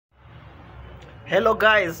Hello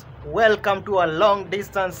guys, welcome to a long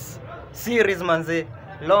distance series manze.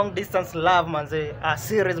 Long distance love manze. A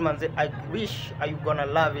series manze. I wish you gonna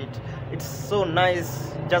love it. It's so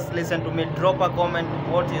nice. Just listen to me. Drop a comment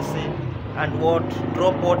what you see and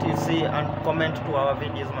drop what you see and comment to our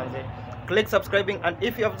videos manze. Click subscribing, and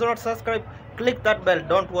if you have not subscribed, click that bell.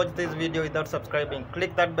 Don't watch this video without subscribing.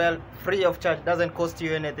 Click that bell, free of charge, doesn't cost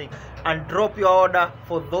you anything, and drop your order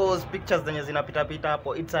for those pictures zenye zinapita pita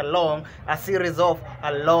hapo. It's a series of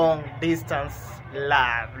a long distance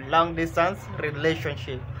love, long distance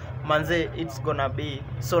relationship manze. It's gonna be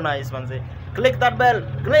so nice manze. Click that bell,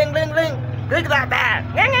 cling cling cling, click that bell,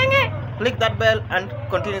 click that bell and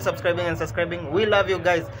continue subscribing and subscribing. We love you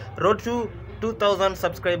guys. Road to 2000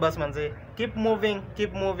 subscribers manze. Keep moving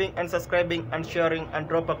and subscribing and sharing and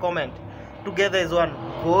drop a comment. Together is one.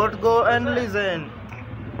 Go and listen.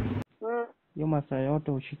 Hiyo masaa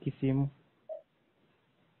yote ushiki simu.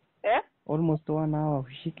 Almost 1 hour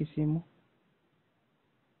ushiki simu.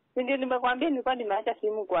 Ndio nimekwambia nilikuwa nimeacha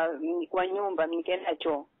simu kwa nyumba nikaenda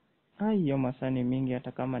choo. Hiyo masaa ni mingi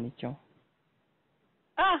hata kama ni choo.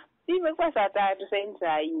 Imekuwa saa 3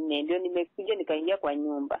 saa 4 ndio nimekuja nikaingia kwa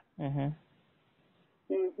nyumba.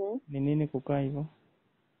 Ni nini kukaa hivyo?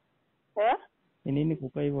 Ni nini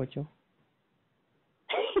kukaa hivyo choo?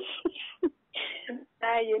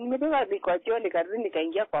 Nimetoka kwa choo nikarudi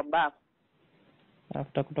nikaingia kwa bafu.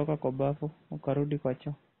 After kutoka kwa bafu ukarudi kwa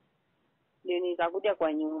choo. Ndio nikakuja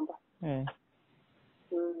kwa nyumba.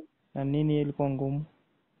 Na nini ilikuwa ngumu?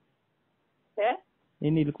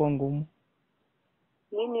 Nini ilikuwa ngumu?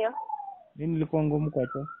 Nini ilikuwa ngumu kwa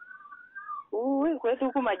choo? Kwetu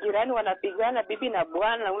huku majirani wanapigana bibi na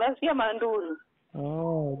bwana. Unasikia manduru?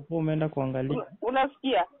 Ulikuwa umeenda kuangalia.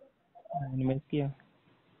 Unasikia? Nimesikia.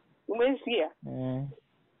 Umesikia?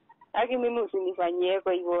 Haki mimi usinifanyie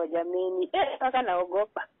kwa hivyo jameni. Sasa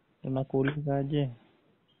naogopa. Unakuuliza aje?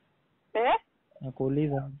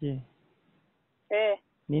 Nakuuliza aje?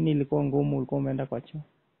 Nini ilikuwa ngumu ulikuwa umeenda kwa choo?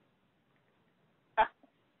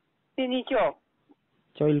 Sini choo.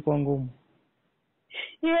 Choo ilikuwa ngumu.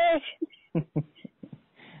 Yes.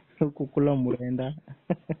 Ukukula mrenda.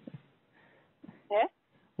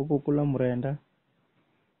 Ukukula mrenda.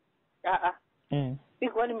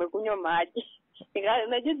 Sikuwa nimekunywa maji.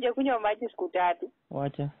 Unajua sijakunywa maji siku 3.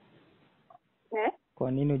 Wacha.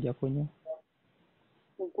 Kwa nini hujakunywa?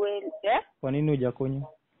 Ukweli. Kwa nini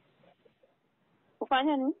hujakunywa?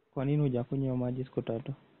 Kufanya nini? Kwa nini hujakunywa maji siku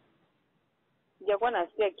 3? Sijakuwa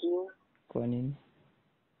nasikia kiu. Kwa nini?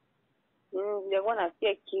 Sijakuwa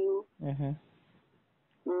nasikia kiu.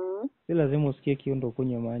 Si lazima usikie kiu ndio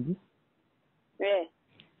kunywe maji.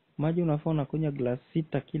 Maji unafaa unakunywa glasi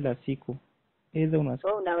 6 kila siku. Either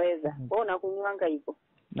unaweza. Unakunywanga hivyo.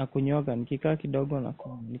 Nakunywaga nikikaa kidogo na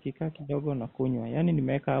kunywa. Nikikaa kidogo na kunywa. Yaani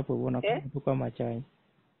nimeweka hapo huwa nakunywa tu kama chai.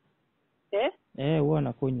 Huwa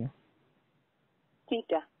nakunywa.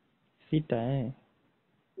 6.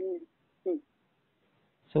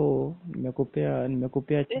 So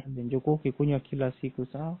nimekupea challenge uko ukikunywa kila siku,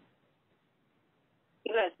 sawa?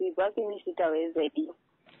 Kila siku haki mimi sitaweza hiyo.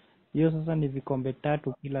 Hiyo sasa ni vikombe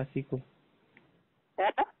 3 kila siku.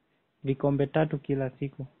 Vikombe 3 kila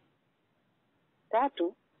siku.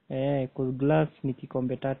 3? Kwa glass ni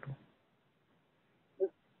kikombe 3.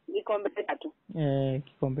 Vikombe 3?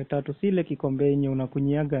 Kikombe 3. Si ile kikombe yenye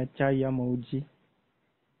unakunyiaga chai ama uji.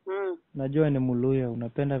 Najua ni Muluya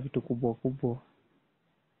unapenda vitu kubwa kubwa.